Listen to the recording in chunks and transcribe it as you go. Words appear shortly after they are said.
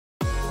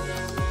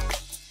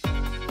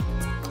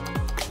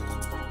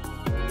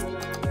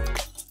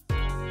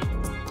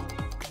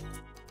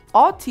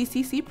All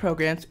TCC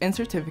programs and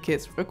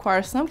certificates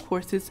require some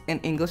courses in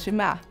English and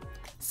math.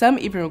 Some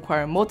even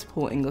require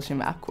multiple English and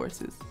math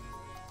courses.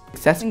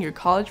 Assessing your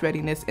college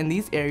readiness in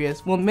these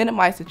areas will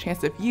minimize the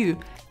chance of you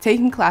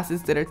taking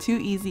classes that are too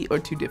easy or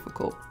too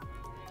difficult.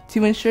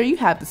 To ensure you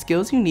have the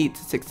skills you need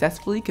to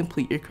successfully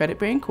complete your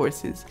credit-bearing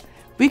courses,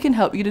 we can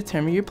help you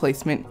determine your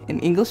placement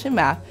in English and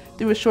math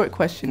through a short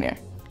questionnaire.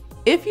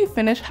 If you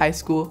finish high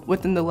school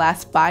within the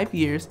last 5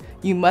 years,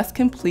 you must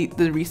complete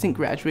the Recent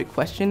Graduate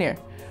Questionnaire,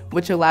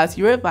 which allows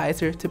your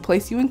advisor to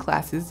place you in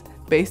classes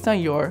based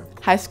on your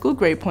high school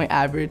grade point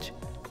average,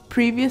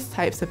 previous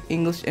types of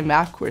English and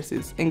math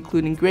courses,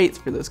 including grades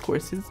for those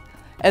courses,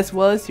 as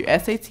well as your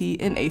SAT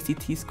and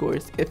ACT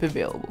scores if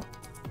available.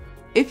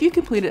 If you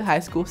completed high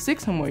school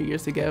 6 or more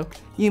years ago,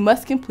 you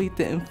must complete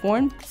the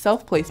Informed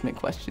Self-Placement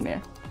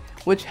Questionnaire,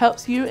 which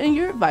helps you and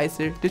your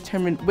advisor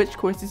determine which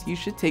courses you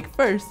should take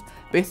first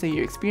based on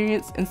your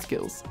experience and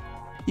skills.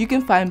 You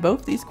can find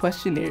both these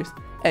questionnaires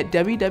at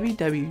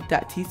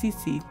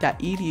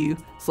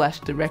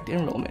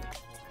www.tcc.edu/direct-enrollment.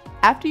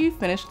 After you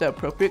finish the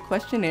appropriate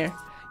questionnaire,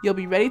 you'll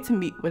be ready to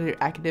meet with your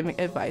academic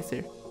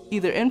advisor,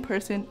 either in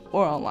person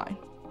or online.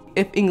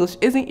 If English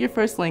isn't your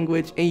first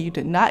language and you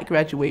did not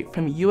graduate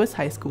from a U.S.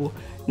 high school,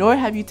 nor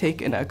have you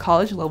taken a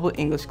college-level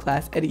English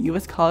class at a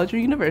U.S. college or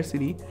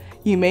university,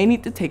 you may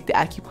need to take the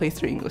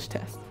AccuPlacer English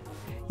test.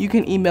 You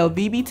can email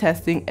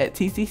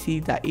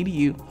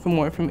vbtesting@tcc.edu for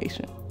more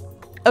information.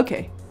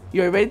 Okay,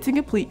 you are ready to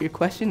complete your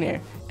questionnaire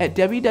at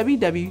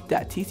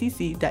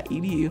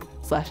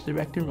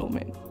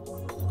www.tcc.edu/direct-enrollment.